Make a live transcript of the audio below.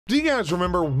Do you guys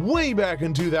remember way back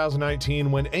in 2019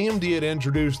 when AMD had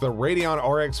introduced the Radeon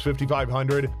RX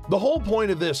 5500? The whole point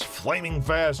of this flaming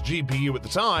fast GPU at the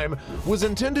time was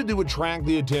intended to attract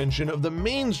the attention of the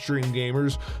mainstream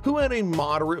gamers who had a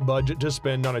moderate budget to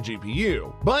spend on a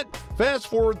GPU. But fast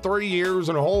forward 3 years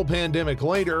and a whole pandemic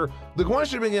later, the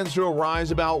question begins to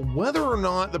arise about whether or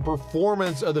not the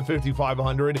performance of the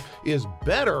 5500 is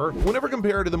better whenever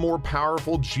compared to the more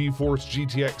powerful Geforce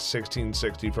GTX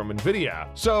 1660 from Nvidia.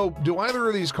 So, do either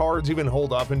of these cards even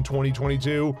hold up in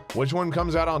 2022? Which one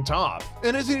comes out on top?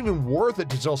 And is it even worth it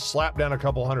to still slap down a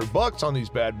couple $100 on these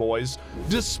bad boys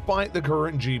despite the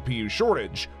current GPU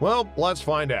shortage? Well, let's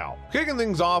find out. Kicking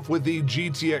things off with the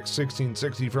GTX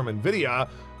 1660 from Nvidia,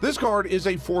 this card is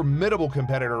a formidable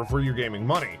competitor for your gaming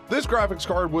money. This graphics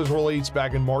card was released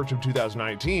back in March of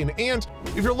 2019, and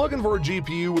if you're looking for a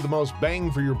GPU with the most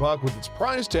bang for your buck with its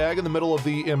price tag in the middle of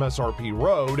the MSRP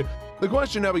road, the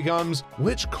question now becomes,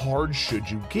 which card should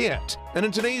you get? And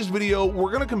in today's video,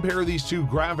 we're going to compare these two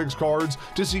graphics cards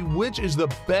to see which is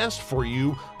the best for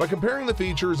you by comparing the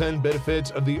features and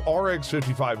benefits of the RX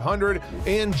 5500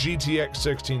 and GTX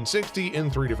 1660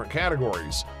 in 3 different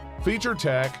categories: feature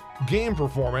tech, game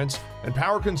performance, and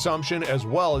power consumption, as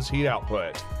well as heat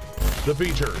output. The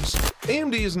features.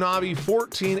 AMD's Navi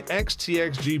 14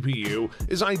 XTX GPU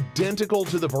is identical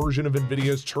to the version of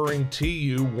Nvidia's Turing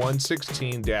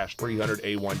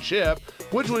TU116-300A1 chip,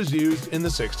 which was used in the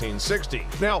 1660.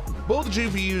 Now, both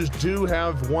GPUs do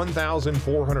have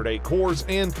 1,408 cores,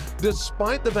 and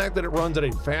despite the fact that it runs at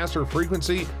a faster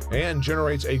frequency and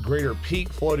generates a greater peak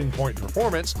floating point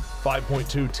performance,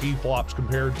 5.2 T-flops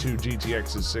compared to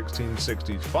GTX's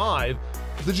 1665,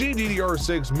 the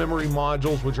GDDR6 memory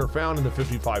modules, which are found in the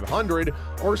 5500,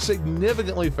 are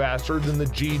significantly faster than the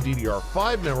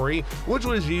GDDR5 memory, which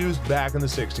was used back in the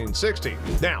 1660.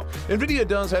 Now, Nvidia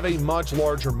does have a much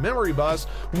larger memory bus,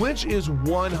 which is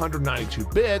 192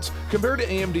 bits, compared to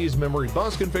AMD's memory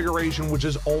bus configuration, which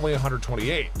is only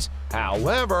 128.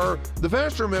 However, the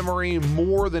faster memory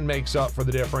more than makes up for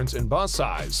the difference in bus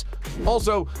size.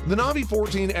 Also, the Navi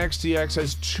 14 XTX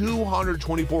has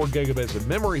 224 gigabits of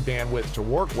memory bandwidth to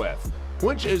work with,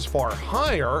 which is far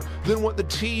higher than what the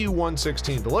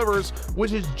TU116 delivers,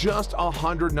 which is just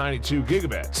 192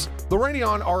 gigabits. The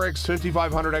Radeon RX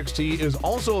 5500 XT is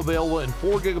also available in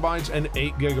 4GB and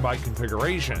 8GB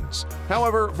configurations.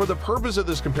 However, for the purpose of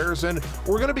this comparison,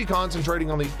 we're going to be concentrating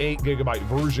on the 8GB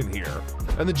version here,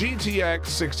 and the GTX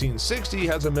 1660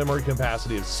 has a memory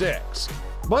capacity of 6.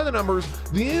 By the numbers,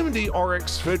 the AMD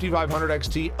RX 5500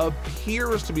 XT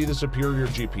appears to be the superior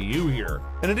GPU here.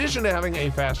 In addition to having a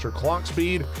faster clock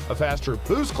speed, a faster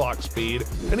boost clock speed,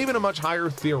 and even a much higher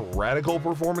theoretical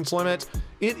performance limit,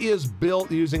 it is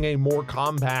built using a more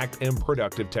compact and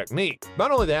productive technique. Not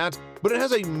only that, but it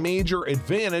has a major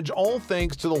advantage, all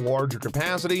thanks to the larger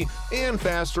capacity and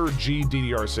faster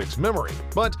GDDR6 memory.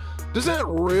 But does that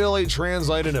really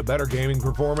translate into better gaming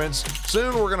performance?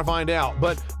 Soon we're going to find out,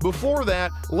 but before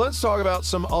that, let's talk about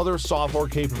some other software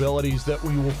capabilities that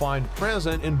we will find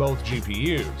present in both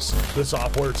GPUs. The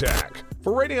software tech.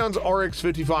 For Radeon's RX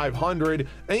 5500,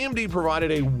 AMD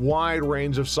provided a wide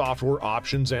range of software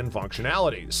options and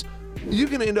functionalities. You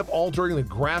can end up altering the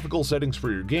graphical settings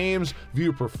for your games,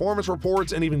 view performance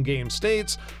reports, and even game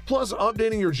states, plus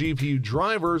updating your GPU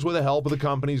drivers with the help of the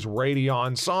company's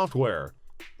Radeon software.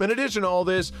 In addition to all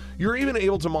this, you're even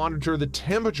able to monitor the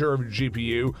temperature of your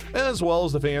GPU as well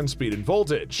as the fan speed and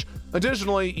voltage.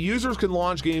 Additionally, users can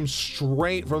launch games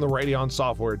straight from the Radeon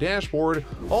software dashboard,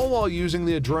 all while using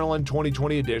the Adrenalin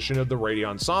 2020 edition of the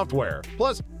Radeon software.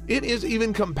 Plus, it is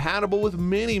even compatible with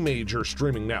many major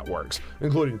streaming networks,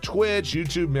 including Twitch,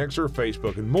 YouTube, Mixer,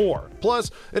 Facebook, and more. Plus,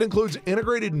 it includes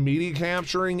integrated media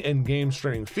capturing and game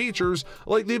streaming features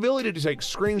like the ability to take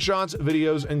screenshots,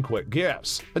 videos, and quick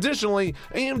GIFs. Additionally,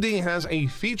 AMD has a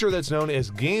feature that's known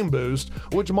as Game Boost,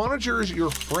 which monitors your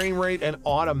frame rate and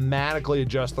automatically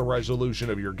adjusts the resolution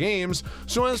of your games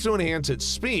so as to enhance its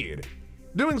speed.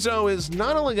 Doing so is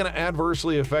not only going to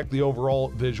adversely affect the overall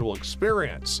visual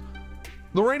experience.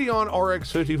 The Radeon RX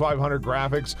 5500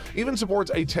 graphics even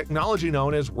supports a technology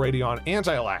known as Radeon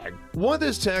Anti-Lag. What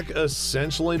this tech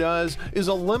essentially does is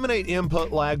eliminate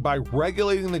input lag by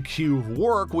regulating the queue of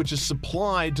work which is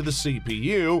supplied to the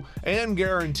CPU and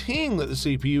guaranteeing that the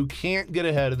CPU can't get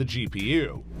ahead of the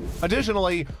GPU.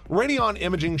 Additionally, Radeon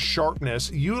Imaging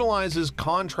Sharpness utilizes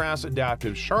contrast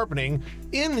adaptive sharpening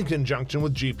in conjunction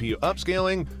with GPU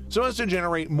upscaling so as to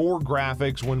generate more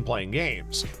graphics when playing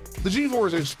games. The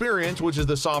Geforce Experience, which is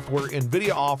the software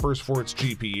Nvidia offers for its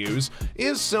GPUs,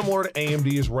 is similar to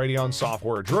AMD's Radeon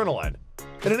software Adrenalin.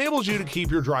 It enables you to keep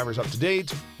your drivers up to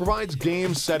date, provides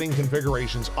game setting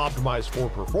configurations optimized for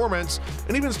performance,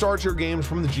 and even starts your games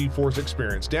from the Geforce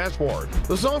Experience dashboard.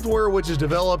 The software, which is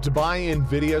developed by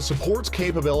Nvidia, supports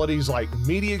capabilities like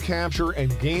media capture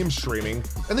and game streaming,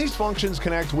 and these functions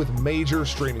connect with major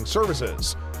streaming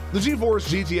services. The Geforce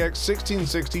GTX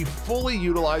 1660 fully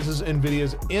utilizes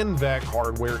Nvidia's NVEC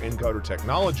hardware encoder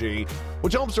technology,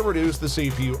 which helps to reduce the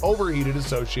CPU overheated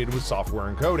associated with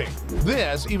software encoding.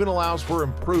 This even allows for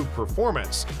improved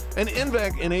performance, and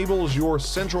NVEC enables your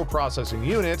central processing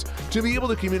unit to be able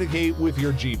to communicate with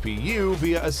your GPU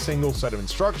via a single set of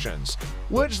instructions,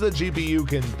 which the GPU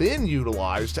can then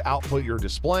utilize to output your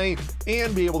display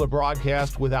and be able to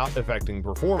broadcast without affecting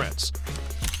performance.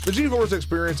 The Geforce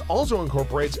Experience also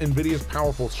incorporates Nvidia's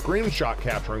powerful screenshot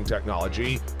capturing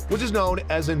technology, which is known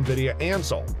as Nvidia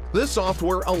Ansel. This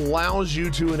software allows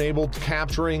you to enable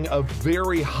capturing of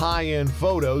very high-end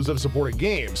photos of supported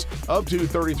games, up to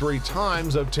 33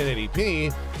 times of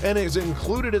 1080p, and is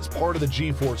included as part of the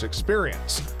Geforce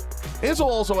Experience. Ansel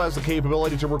also has the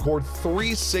capability to record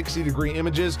 360-degree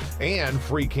images and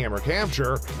free camera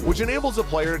capture, which enables the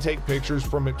player to take pictures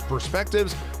from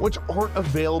perspectives which aren't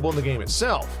available in the game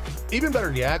itself. Even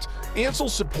better yet, Ansel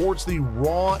supports the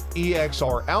raw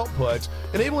EXR output,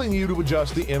 enabling you to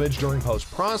adjust the image during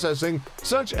post-processing,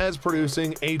 such as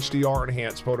producing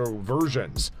HDR-enhanced photo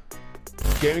versions.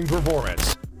 Gaming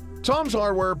performance. Tom's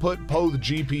Hardware put both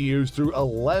GPUs through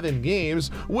 11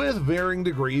 games with varying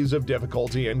degrees of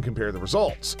difficulty and compare the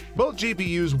results. Both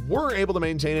GPUs were able to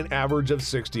maintain an average of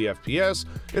 60 FPS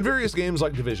in various games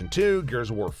like Division 2, Gears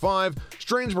of War 5,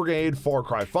 Strange Brigade, Far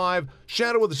Cry 5,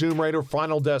 Shadow of the Tomb Raider,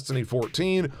 Final Destiny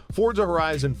 14, Forza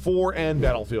Horizon 4, and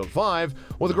Battlefield 5,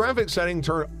 with the graphics setting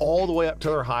turned all the way up to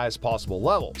their highest possible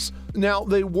levels. Now,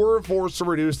 they were forced to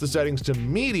reduce the settings to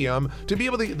medium to be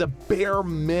able to get the bare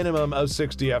minimum of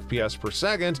 60 FPS per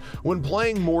second when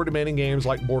playing more demanding games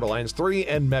like Borderlands 3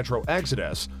 and Metro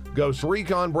Exodus. Ghost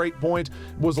Recon Breakpoint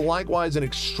was likewise an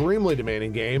extremely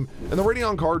demanding game, and the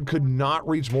Radeon card could not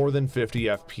reach more than 50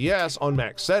 FPS on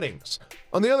max settings.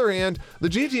 On the other hand, the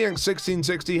GTX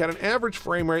 1660 had an average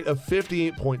frame rate of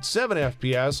 58.7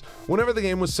 FPS whenever the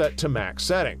game was set to max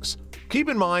settings. Keep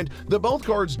in mind that both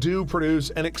cards do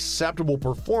produce an acceptable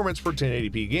performance for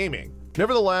 1080p gaming.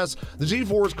 Nevertheless, the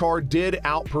Geforce card did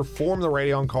outperform the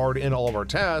Radeon card in all of our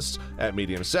tests at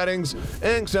medium settings,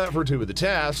 except for 2 of the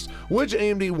tests, which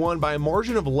AMD won by a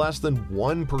margin of less than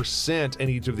 1% in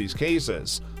each of these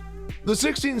cases. The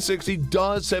 1660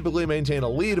 does typically maintain a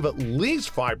lead of at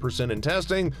least 5% in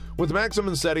testing, with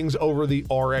maximum settings over the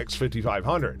RX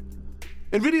 5500.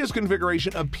 Nvidia's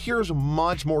configuration appears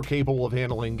much more capable of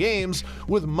handling games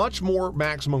with much more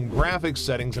maximum graphics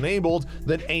settings enabled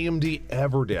than AMD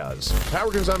ever does. Power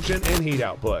consumption and heat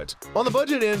output. On the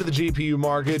budget end of the GPU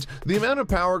market, the amount of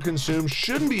power consumed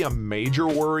shouldn't be a major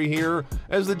worry here,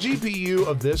 as the GPU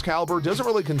of this caliber doesn't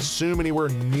really consume anywhere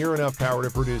near enough power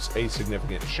to produce a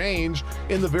significant change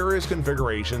in the various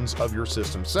configurations of your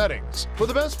system settings. For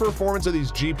the best performance of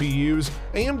these GPUs,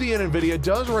 AMD and Nvidia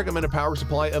does recommend a power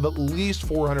supply of at least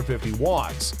 450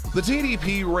 watts. The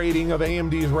TDP rating of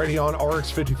AMD's Radeon RX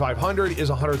 5500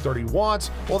 is 130 watts,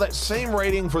 while that same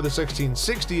rating for the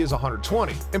 1660 is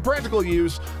 120. In practical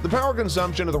use, the power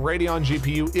consumption of the Radeon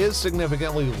GPU is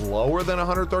significantly lower than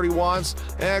 130 watts,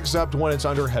 except when it's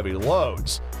under heavy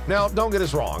loads. Now, don't get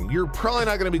us wrong, you're probably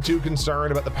not going to be too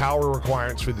concerned about the power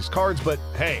requirements for these cards, but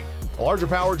hey, a larger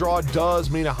power draw does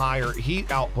mean a higher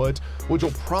heat output, which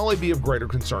will probably be of greater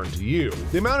concern to you.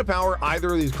 The amount of power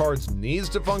either of these cards needs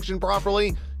to function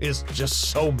properly is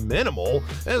just so minimal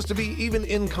as to be even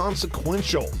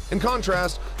inconsequential. In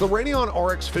contrast, the Radeon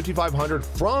RX 5500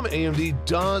 from AMD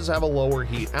does have a lower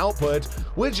heat output,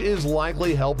 which is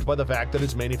likely helped by the fact that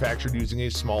it's manufactured using a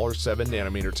smaller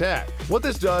 7nm tech. What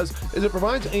this does is it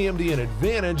provides AMD an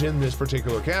advantage in this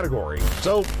particular category.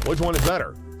 So, which one is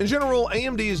better? In general,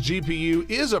 AMD's GPU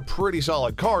is a pretty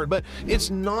solid card, but it's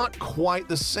not quite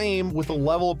the same with the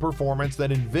level of performance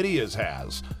that Nvidia's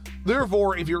has.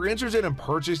 Therefore, if you're interested in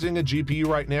purchasing a GPU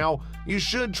right now, you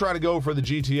should try to go for the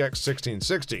GTX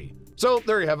 1660. So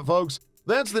there you have it, folks.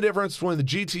 That's the difference between the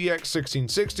GTX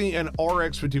 1660 and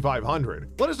RX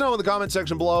 5500. Let us know in the comment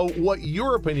section below what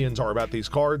your opinions are about these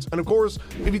cards, and of course,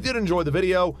 if you did enjoy the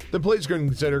video, then please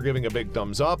consider giving a big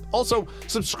thumbs up. Also,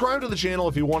 subscribe to the channel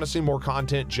if you want to see more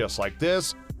content just like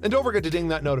this, and don't forget to ding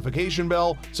that notification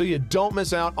bell so you don't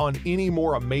miss out on any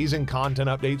more amazing content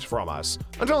updates from us.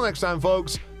 Until next time,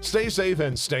 folks, stay safe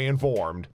and stay informed.